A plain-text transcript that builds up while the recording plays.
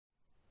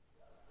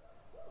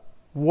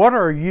What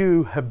are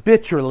you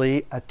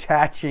habitually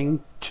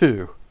attaching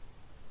to?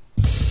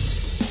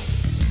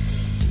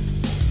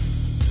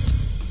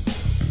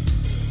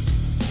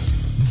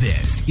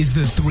 This is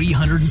the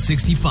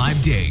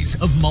 365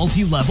 Days of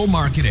Multi-Level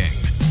Marketing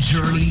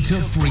Journey to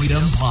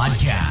Freedom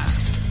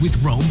podcast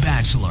with Rome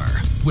Batchelor,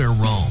 where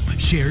Rome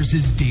shares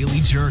his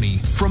daily journey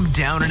from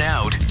down and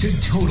out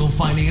to total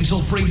financial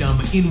freedom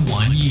in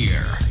 1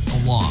 year,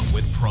 along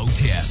with pro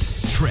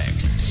tips,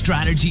 tricks,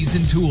 strategies,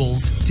 and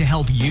tools to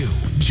help you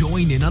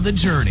join in on the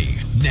journey.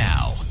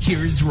 Now,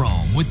 here's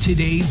Rome with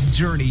today's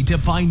Journey to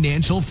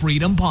Financial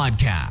Freedom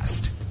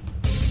podcast.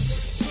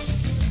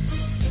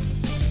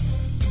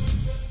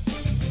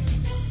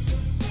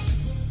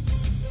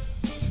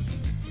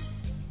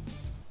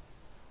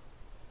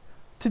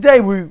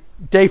 Today,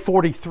 day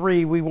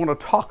 43, we want to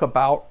talk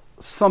about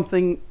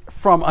something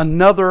from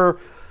another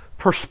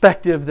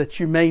perspective that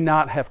you may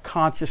not have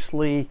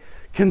consciously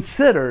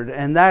considered,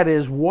 and that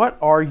is, what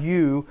are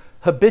you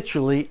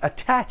habitually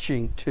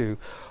attaching to?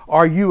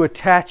 Are you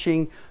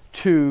attaching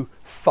to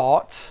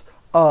thoughts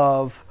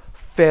of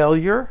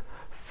failure,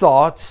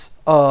 thoughts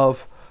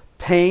of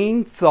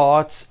pain,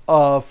 thoughts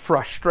of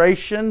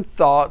frustration,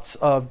 thoughts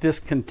of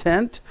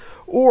discontent,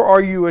 or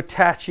are you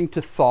attaching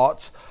to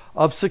thoughts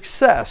of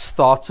success,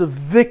 thoughts of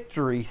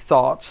victory,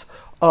 thoughts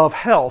of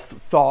health,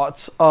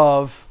 thoughts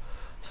of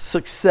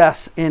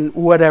success in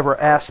whatever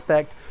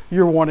aspect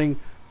you're wanting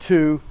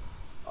to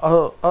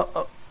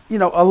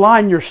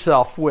align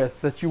yourself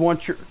with, that you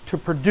want to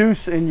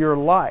produce in your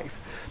life?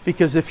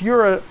 Because if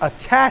you're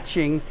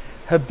attaching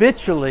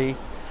habitually,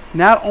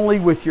 not only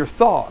with your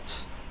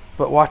thoughts,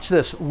 but watch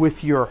this,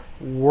 with your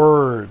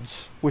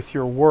words,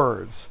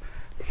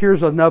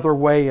 Here's another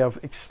way of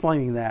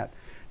explaining that.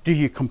 Do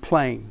you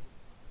complain?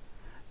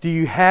 Do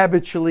you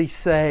habitually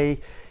say,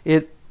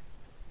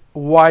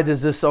 why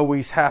does this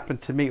always happen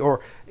to me?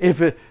 Or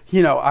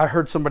I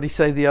heard somebody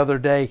say the other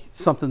day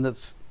something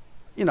that's,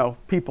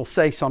 people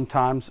say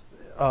sometimes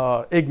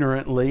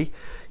ignorantly,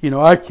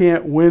 I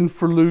can't win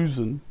for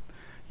losing.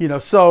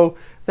 So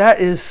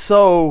that is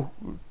so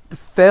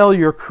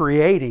failure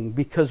creating,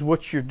 because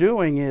what you're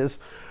doing is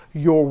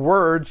your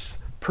words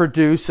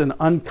produce an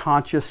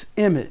unconscious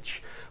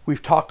image.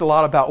 We've talked a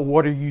lot about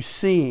what are you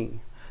seeing?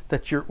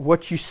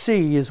 What you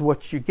see is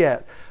what you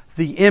get.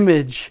 The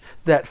image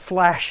that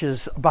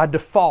flashes by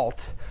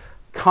default,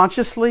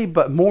 consciously,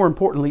 but more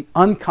importantly,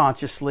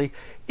 unconsciously,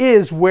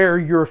 is where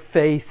your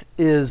faith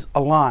is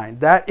aligned.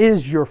 That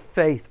is your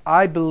faith.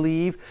 I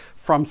believe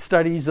from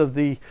studies of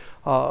the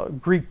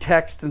Greek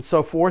text and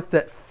so forth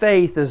that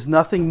faith is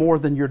nothing more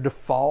than your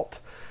default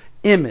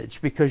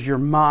image, because your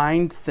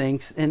mind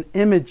thinks in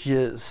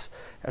images.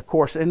 Of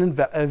course, and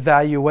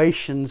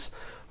evaluations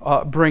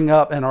bring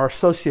up and are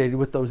associated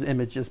with those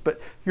images,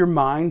 but your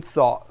mind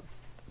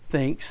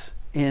thinks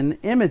in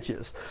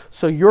images.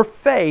 So your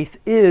faith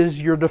is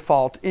your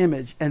default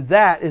image, and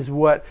that is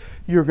what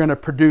you're going to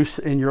produce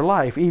in your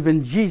life.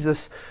 Even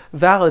Jesus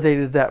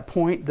validated that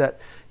point, that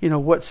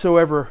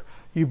whatsoever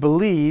you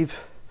believe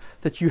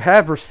that you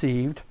have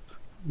received,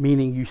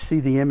 meaning you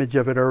see the image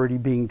of it already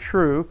being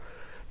true,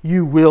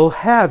 you will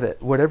have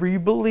it. Whatever you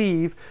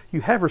believe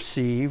you have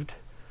received,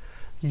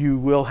 you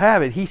will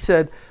have it. He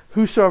said,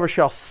 whosoever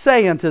shall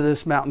say unto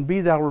this mountain, be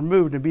thou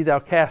removed and be thou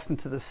cast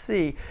into the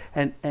sea,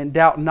 and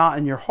doubt not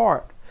in your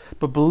heart,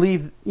 but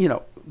believe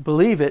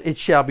it, it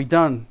shall be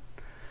done.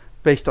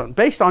 Based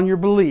on your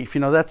belief.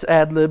 That's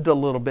ad-libbed a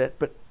little bit,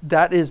 but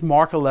that is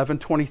Mark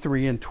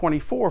 11:23 and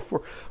 24.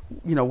 For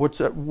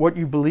what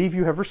you believe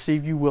you have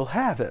received, you will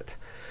have it.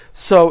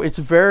 So it's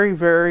very,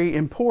 very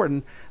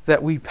important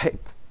that we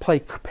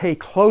pay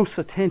close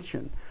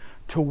attention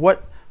to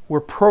what we're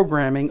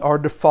programming our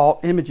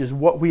default images,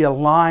 what we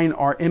align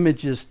our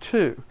images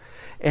to.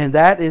 And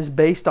that is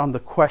based on the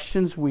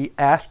questions we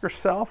ask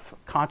ourselves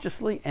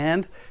consciously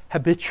and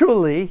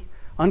habitually,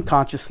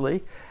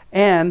 unconsciously,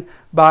 and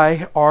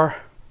by our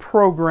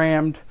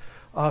programmed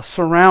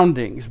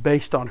surroundings,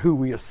 based on who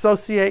we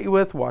associate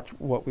with,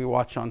 what we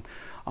watch on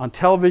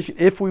television,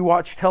 if we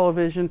watch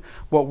television,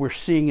 what we're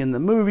seeing in the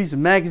movies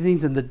and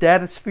magazines and the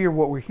data sphere,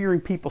 what we're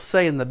hearing people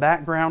say in the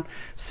background.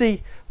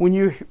 See, when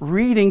you're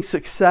reading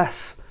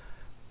successful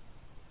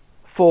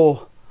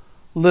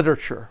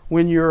literature,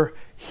 when you're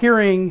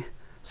hearing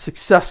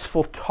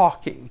successful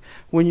talking,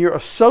 when you're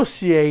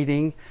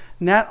associating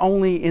not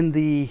only in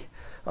the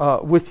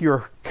with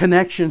your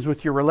connections,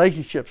 with your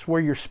relationships,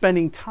 where you're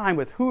spending time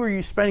with, who are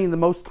you spending the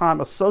most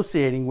time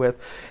associating with,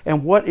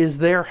 and what is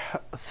their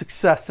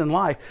success in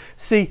life.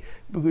 See,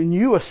 when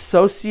you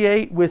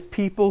associate with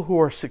people who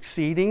are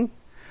succeeding,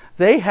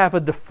 they have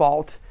a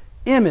default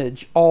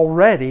image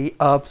already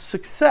of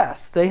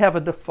success. They have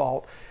a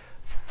default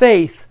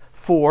faith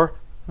for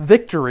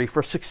victory,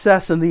 for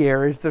success in the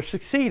areas they're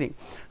succeeding.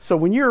 So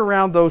when you're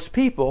around those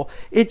people,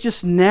 it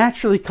just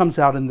naturally comes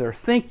out in their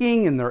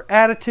thinking and their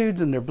attitudes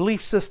and their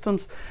belief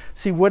systems.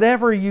 See,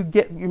 whatever you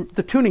get,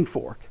 the tuning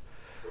fork,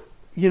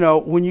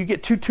 when you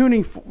get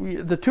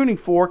the tuning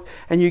fork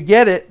and you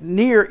get it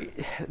near,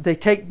 they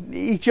take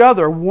each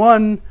other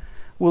one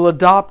will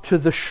adopt to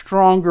the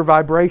stronger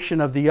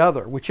vibration of the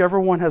other. Whichever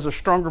one has a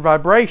stronger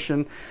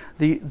vibration,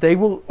 they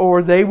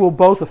will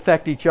both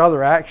affect each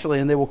other actually,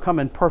 and they will come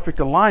in perfect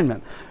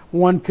alignment.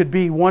 One could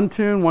be one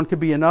tune, one could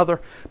be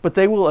another, but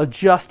they will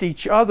adjust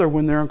each other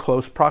when they're in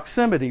close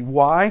proximity.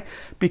 Why?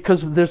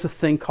 Because there's a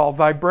thing called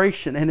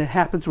vibration, and it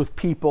happens with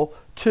people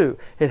too.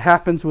 It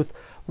happens with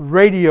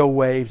radio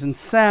waves and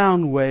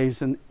sound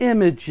waves and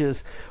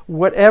images.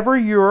 Whatever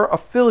you're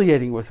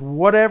affiliating with,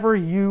 whatever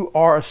you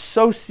are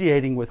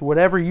associating with,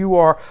 whatever you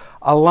are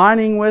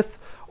aligning with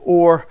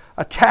or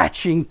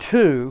attaching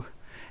to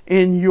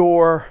in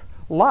your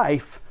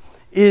life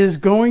is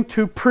going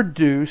to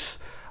produce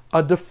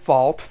a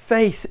default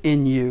faith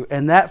in you,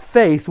 and that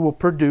faith will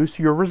produce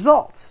your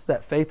results.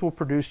 That faith will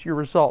produce your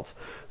results.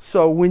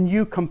 So when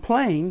you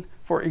complain,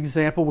 for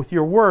example, with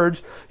your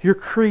words, you're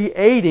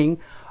creating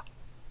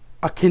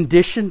a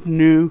conditioned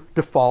new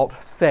default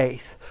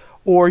faith,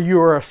 or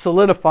you're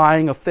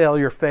solidifying a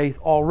failure faith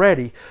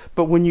already.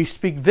 But when you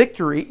speak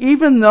victory,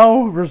 even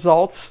though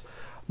results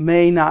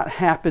may not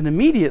happen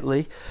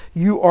immediately,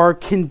 you are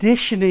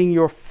conditioning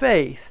your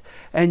faith,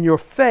 and your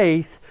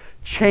faith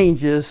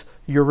changes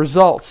your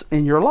results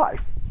in your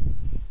life.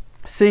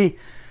 See,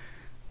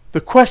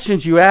 the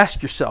questions you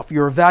ask yourself,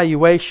 your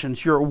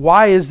evaluations, your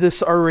why is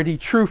this already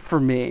true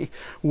for me,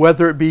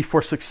 whether it be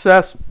for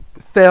success,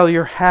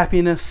 failure,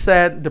 happiness,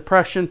 sad,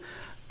 depression,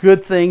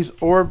 good things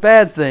or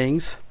bad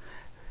things,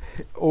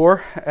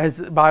 or as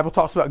the Bible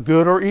talks about,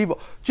 good or evil,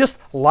 just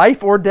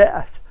life or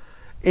death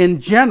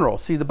in general.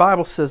 See, the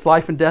Bible says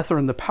life and death are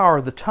in the power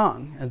of the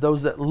tongue, and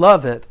those that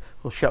love it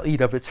shall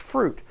eat of its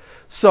fruit.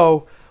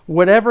 So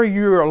whatever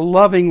you're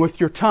loving with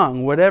your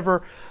tongue,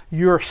 whatever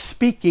you're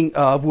speaking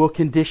of, will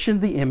condition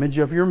the image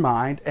of your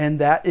mind, and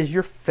that is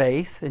your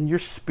faith and your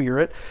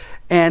spirit,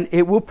 and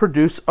it will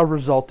produce a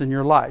result in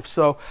your life.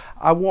 So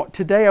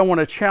today I want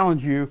to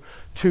challenge you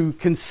to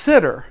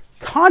consider,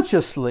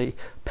 consciously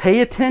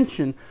pay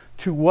attention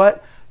to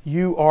what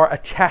you are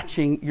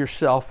attaching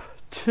yourself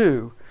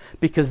to,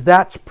 because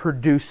that's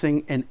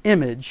producing an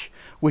image,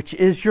 which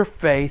is your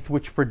faith,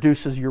 which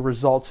produces your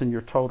results in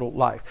your total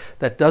life.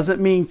 That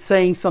doesn't mean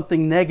saying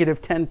something negative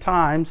 10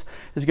 times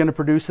is going to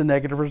produce a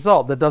negative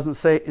result. That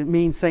doesn't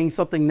mean saying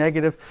something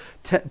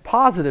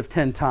positive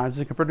 10 times is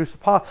going to produce a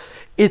positive.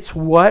 It's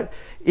what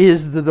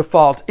is the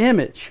default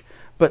image.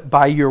 But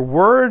by your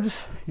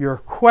words, your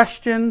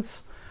questions,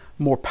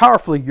 more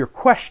powerfully your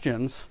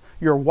questions,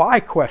 your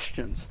why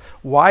questions.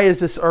 Why is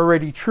this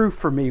already true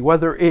for me?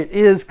 Whether it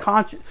is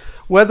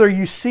whether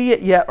you see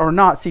it yet or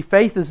not. See,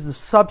 faith is the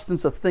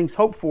substance of things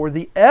hoped for,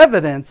 the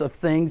evidence of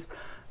things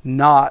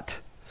not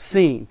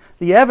seen.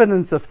 The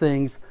evidence of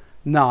things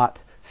not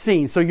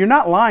seen. So you're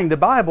not lying. The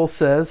Bible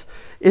says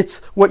it's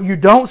what you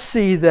don't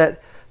see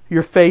that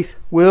your faith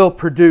will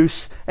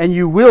produce, and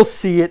you will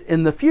see it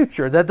in the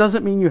future. That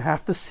doesn't mean you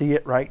have to see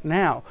it right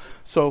now.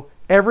 So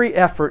every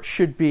effort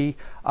should be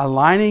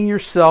aligning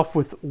yourself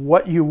with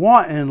what you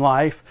want in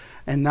life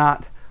and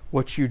not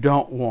what you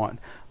don't want,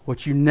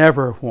 what you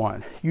never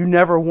want. You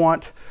never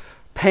want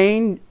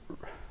pain,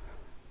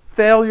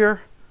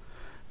 failure,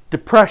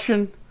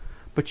 depression,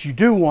 but you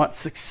do want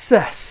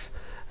success,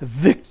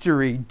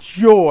 victory,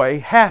 joy,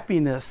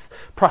 happiness,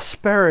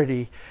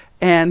 prosperity,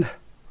 and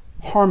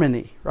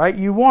harmony, right?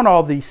 You want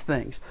all these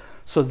things.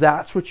 So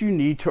that's what you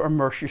need to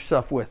immerse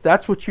yourself with.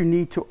 That's what you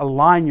need to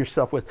align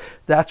yourself with.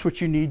 That's what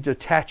you need to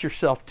attach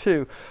yourself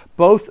to,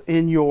 both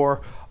in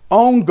your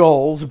own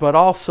goals, but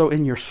also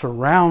in your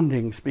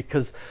surroundings,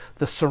 because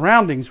the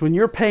surroundings, when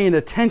you're paying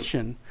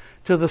attention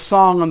to the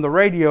song on the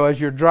radio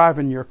as you're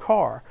driving your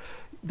car,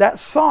 that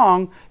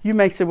song, you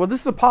may say, well,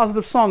 this is a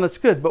positive song, that's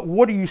good, but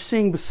what are you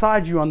seeing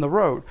beside you on the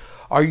road?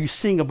 Are you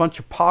seeing a bunch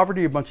of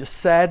poverty, a bunch of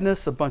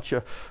sadness, a bunch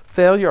of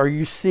failure? Are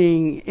you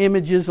seeing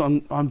images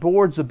on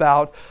boards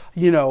about,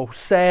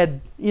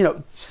 sad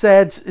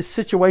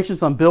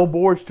situations on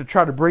billboards to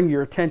try to bring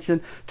your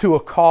attention to a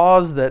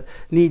cause that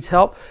needs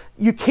help?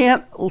 You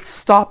can't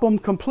stop them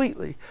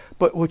completely,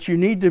 but what you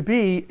need to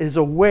be is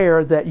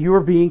aware that you're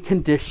being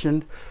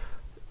conditioned.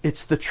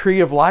 It's the tree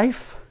of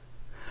life,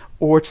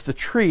 or it's the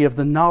tree of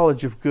the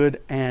knowledge of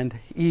good and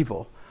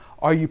evil.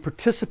 Are you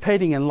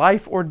participating in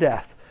life or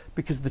death?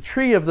 Because the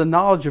tree of the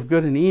knowledge of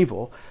good and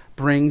evil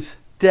brings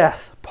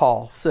death,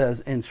 Paul says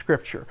in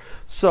Scripture.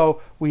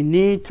 So we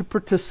need to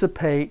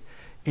participate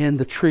in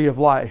the tree of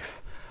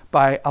life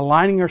by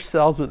aligning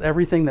ourselves with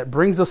everything that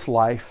brings us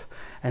life,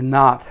 and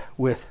never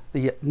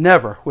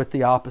with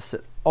the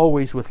opposite,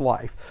 always with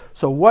life.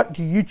 So what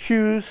do you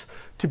choose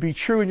to be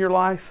true in your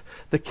life?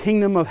 The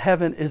kingdom of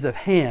heaven is at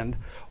hand.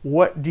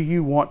 What do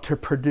you want to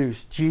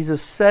produce?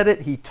 Jesus said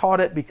it, he taught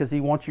it, because he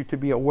wants you to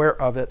be aware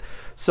of it.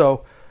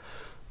 So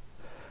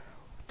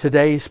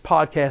today's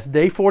podcast,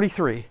 day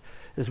 43,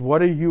 is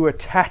what are you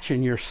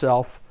attaching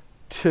yourself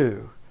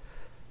to?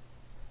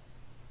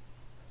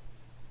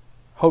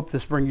 Hope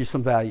this brings you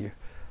some value.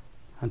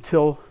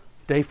 Until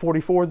day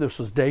 44, this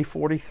was day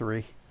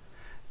 43,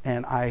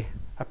 and I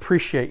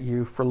appreciate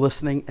you for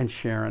listening and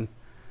sharing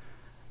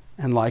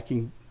and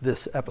liking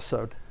this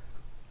episode.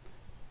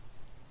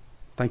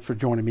 Thanks for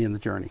joining me in the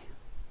journey.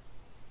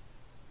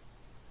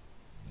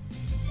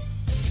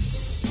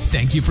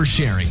 Thank you for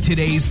sharing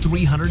today's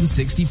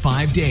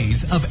 365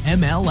 Days of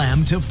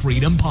MLM to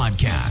Freedom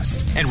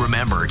podcast. And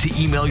remember to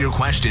email your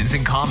questions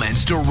and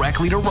comments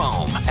directly to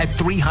Rome at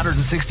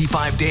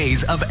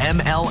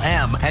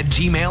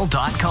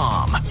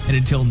 365daysofmlm@gmail.com. And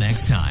until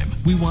next time,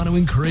 we want to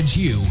encourage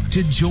you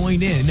to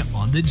join in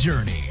on the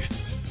journey.